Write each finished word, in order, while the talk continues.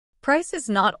Price is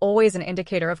not always an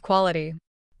indicator of quality.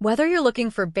 Whether you're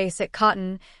looking for basic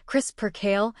cotton, crisp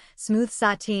percale, smooth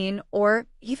sateen, or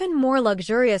even more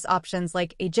luxurious options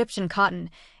like Egyptian cotton,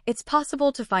 it's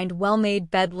possible to find well-made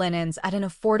bed linens at an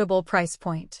affordable price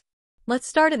point. Let's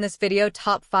start in this video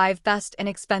top 5 best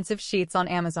inexpensive sheets on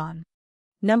Amazon.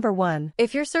 Number 1.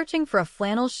 If you're searching for a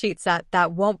flannel sheet set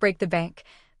that won't break the bank,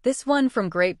 this one from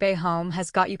Great Bay Home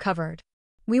has got you covered.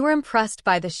 We were impressed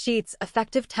by the sheets'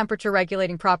 effective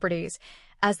temperature-regulating properties,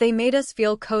 as they made us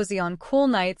feel cozy on cool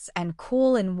nights and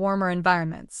cool in warmer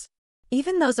environments.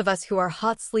 Even those of us who are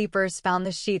hot sleepers found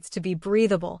the sheets to be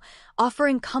breathable,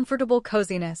 offering comfortable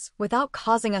coziness without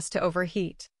causing us to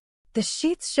overheat. The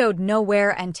sheets showed no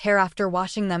wear and tear after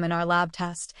washing them in our lab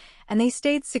test, and they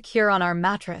stayed secure on our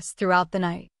mattress throughout the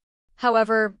night.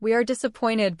 However, we are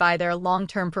disappointed by their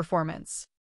long-term performance.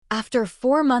 After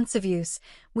 4 months of use,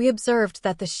 we observed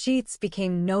that the sheets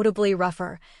became notably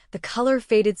rougher, the color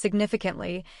faded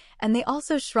significantly, and they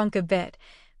also shrunk a bit,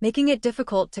 making it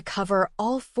difficult to cover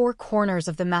all 4 corners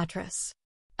of the mattress.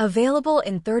 Available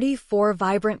in 34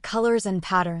 vibrant colors and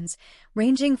patterns,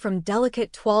 ranging from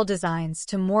delicate toile designs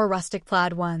to more rustic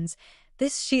plaid ones,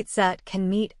 this sheet set can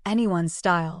meet anyone's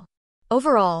style.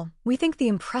 Overall, we think the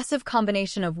impressive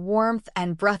combination of warmth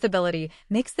and breathability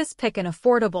makes this pick an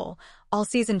affordable,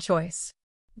 all-season choice.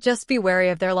 Just be wary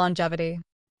of their longevity.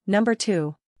 Number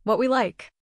 2. What we like.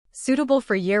 Suitable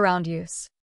for year-round use.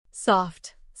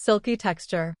 Soft, silky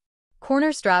texture.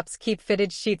 Corner straps keep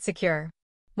fitted sheet secure.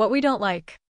 What we don't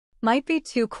like. Might be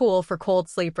too cool for cold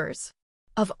sleepers.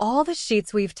 Of all the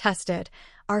sheets we've tested,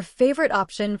 our favorite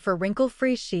option for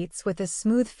wrinkle-free sheets with a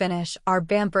smooth finish are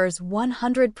BAMPURE's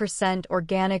 100%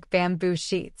 organic bamboo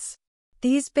sheets.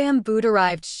 These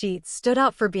bamboo-derived sheets stood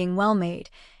out for being well-made,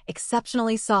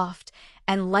 exceptionally soft,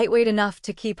 and lightweight enough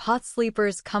to keep hot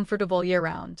sleepers comfortable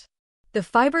year-round. The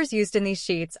fibers used in these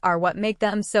sheets are what make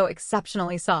them so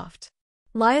exceptionally soft.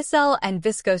 Lyocell and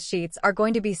viscose sheets are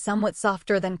going to be somewhat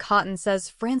softer than cotton, says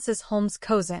Francis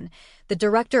Holmes-Cozen, the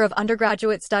director of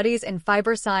undergraduate studies in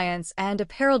fiber science and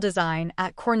apparel design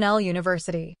at Cornell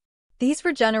University. These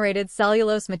regenerated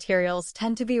cellulose materials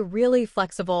tend to be really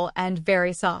flexible and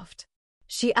very soft.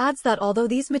 She adds that although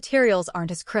these materials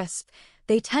aren't as crisp,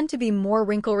 they tend to be more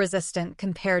wrinkle-resistant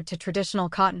compared to traditional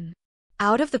cotton.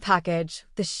 Out of the package,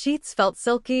 the sheets felt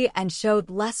silky and showed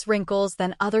less wrinkles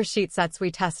than other sheet sets we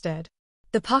tested.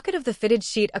 The pocket of the fitted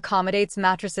sheet accommodates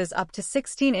mattresses up to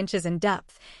 16 inches in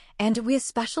depth, and we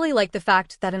especially like the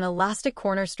fact that an elastic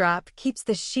corner strap keeps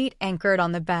the sheet anchored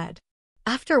on the bed.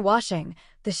 After washing,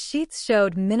 the sheets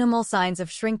showed minimal signs of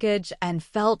shrinkage and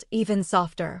felt even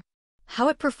softer. How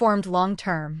it performed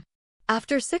long-term.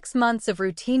 After 6 months of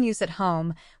routine use at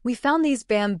home, we found these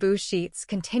bamboo sheets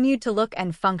continued to look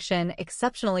and function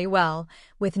exceptionally well,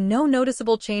 with no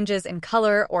noticeable changes in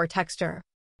color or texture.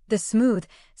 The smooth,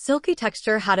 silky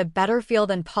texture had a better feel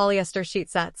than polyester sheet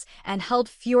sets and held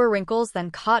fewer wrinkles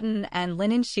than cotton and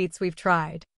linen sheets we've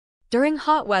tried. During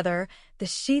hot weather, the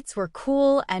sheets were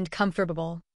cool and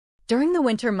comfortable. During the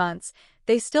winter months,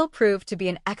 they still proved to be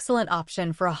an excellent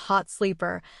option for a hot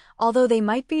sleeper, although they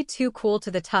might be too cool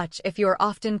to the touch if you are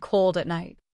often cold at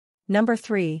night. Number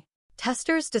 3.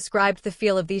 Testers described the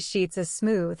feel of these sheets as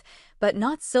smooth, but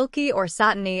not silky or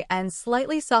satiny, and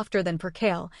slightly softer than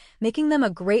percale, making them a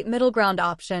great middle ground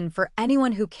option for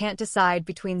anyone who can't decide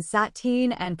between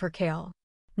sateen and percale.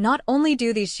 Not only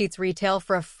do these sheets retail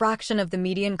for a fraction of the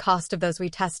median cost of those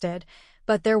we tested,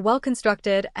 but they're well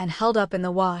constructed and held up in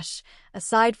the wash.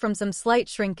 Aside from some slight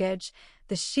shrinkage,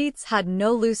 the sheets had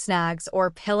no loose snags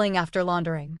or pilling after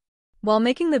laundering. While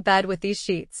making the bed with these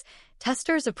sheets,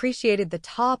 testers appreciated the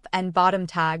top and bottom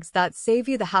tags that save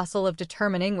you the hassle of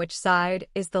determining which side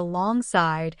is the long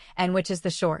side and which is the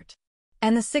short.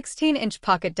 And the 16-inch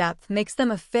pocket depth makes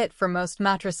them a fit for most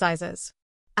mattress sizes.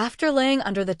 After laying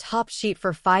under the top sheet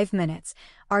for 5 minutes,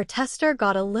 our tester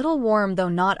got a little warm, though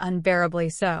not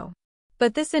unbearably so.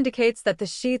 But this indicates that the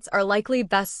sheets are likely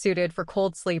best suited for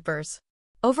cold sleepers.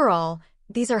 Overall,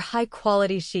 these are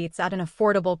high-quality sheets at an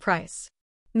affordable price.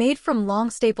 Made from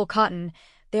long staple cotton,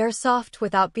 they are soft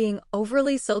without being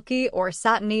overly silky or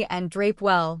satiny and drape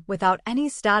well without any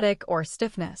static or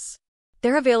stiffness.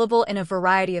 They're available in a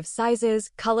variety of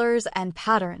sizes, colors, and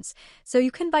patterns, so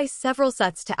you can buy several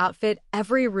sets to outfit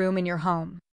every room in your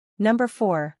home. Number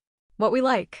 4. What we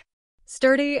like.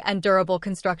 Sturdy and durable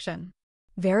construction.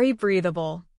 Very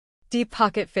breathable. Deep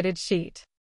pocket fitted sheet.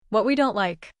 What we don't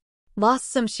like. Lost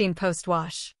some sheen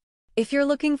post-wash. If you're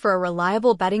looking for a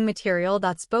reliable bedding material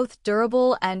that's both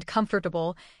durable and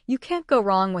comfortable, you can't go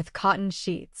wrong with cotton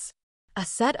sheets. A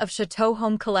set of Chateau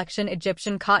Home Collection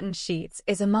Egyptian cotton sheets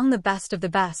is among the best of the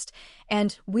best,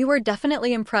 and we were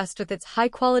definitely impressed with its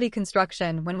high-quality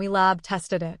construction when we lab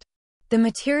tested it. The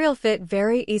material fit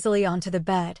very easily onto the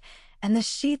bed, and the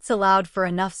sheets allowed for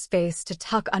enough space to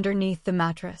tuck underneath the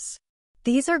mattress.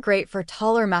 These are great for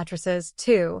taller mattresses,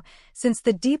 too, since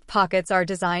the deep pockets are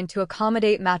designed to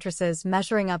accommodate mattresses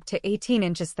measuring up to 18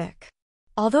 inches thick.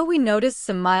 Although we noticed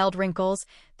some mild wrinkles,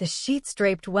 the sheets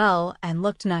draped well and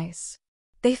looked nice.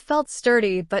 They felt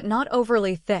sturdy but not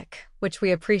overly thick, which we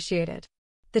appreciated.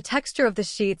 The texture of the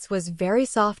sheets was very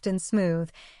soft and smooth,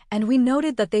 and we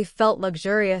noted that they felt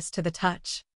luxurious to the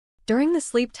touch. During the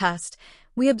sleep test,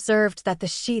 we observed that the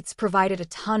sheets provided a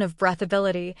ton of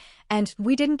breathability, and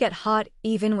we didn't get hot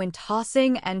even when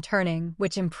tossing and turning,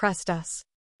 which impressed us.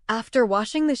 After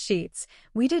washing the sheets,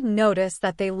 we did notice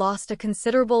that they lost a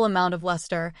considerable amount of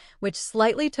luster, which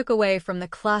slightly took away from the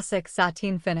classic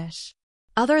sateen finish.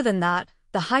 Other than that,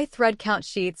 the high thread count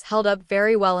sheets held up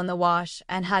very well in the wash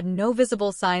and had no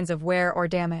visible signs of wear or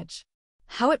damage.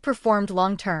 How it performed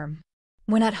long-term.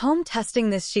 When at home testing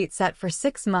this sheet set for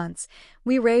 6 months,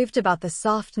 we raved about the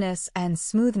softness and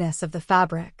smoothness of the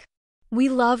fabric. We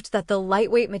loved that the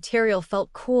lightweight material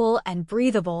felt cool and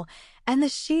breathable, and the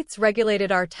sheets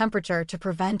regulated our temperature to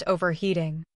prevent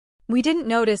overheating. We didn't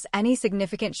notice any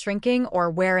significant shrinking or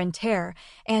wear and tear,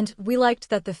 and we liked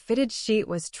that the fitted sheet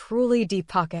was truly deep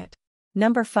pocket.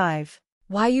 Number 5.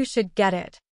 Why you should get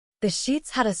it. The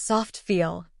sheets had a soft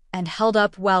feel and held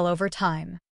up well over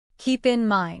time. Keep in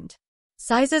mind,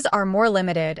 sizes are more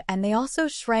limited and they also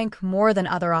shrank more than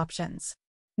other options.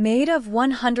 Made of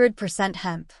 100%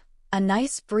 hemp, a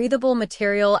nice breathable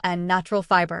material and natural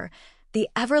fiber, the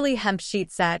Everly Hemp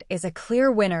Sheet Set is a clear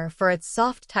winner for its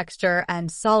soft texture and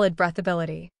solid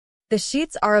breathability. The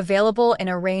sheets are available in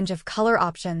a range of color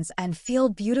options and feel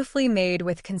beautifully made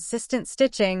with consistent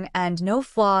stitching and no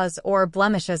flaws or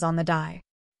blemishes on the dye.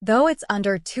 Though it's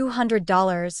under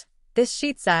 $200, this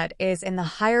sheet set is in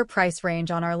the higher price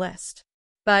range on our list.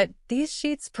 But these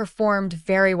sheets performed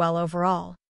very well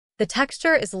overall. The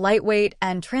texture is lightweight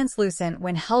and translucent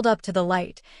when held up to the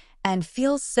light and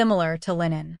feels similar to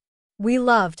linen. We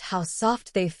loved how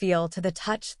soft they feel to the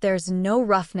touch. There's no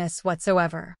roughness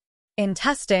whatsoever. In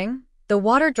testing, the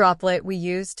water droplet we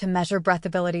used to measure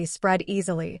breathability spread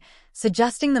easily,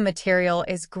 suggesting the material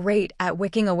is great at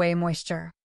wicking away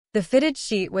moisture. The fitted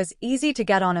sheet was easy to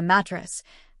get on a mattress,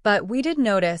 but we did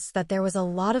notice that there was a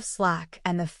lot of slack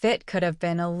and the fit could have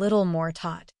been a little more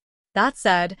taut. That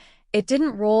said, it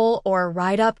didn't roll or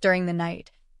ride up during the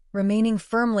night, remaining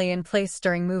firmly in place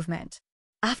during movement.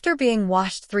 After being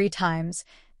washed 3 times,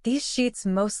 these sheets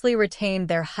mostly retained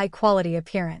their high-quality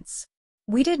appearance.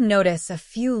 We did notice a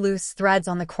few loose threads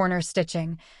on the corner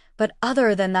stitching, but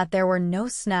other than that there were no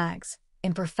snags,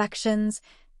 imperfections,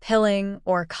 pilling,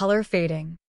 or color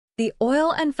fading. The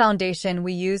oil and foundation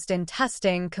we used in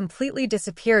testing completely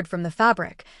disappeared from the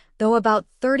fabric, though about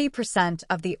 30%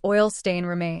 of the oil stain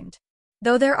remained.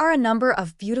 Though there are a number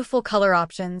of beautiful color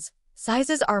options,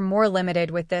 sizes are more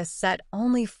limited with this set.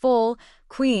 Only full,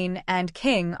 queen, and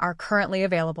king are currently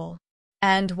available.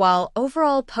 And while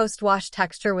overall post-wash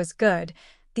texture was good,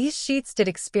 these sheets did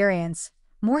experience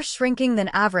more shrinking than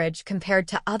average compared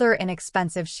to other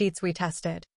inexpensive sheets we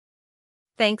tested.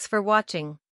 Thanks for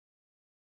watching.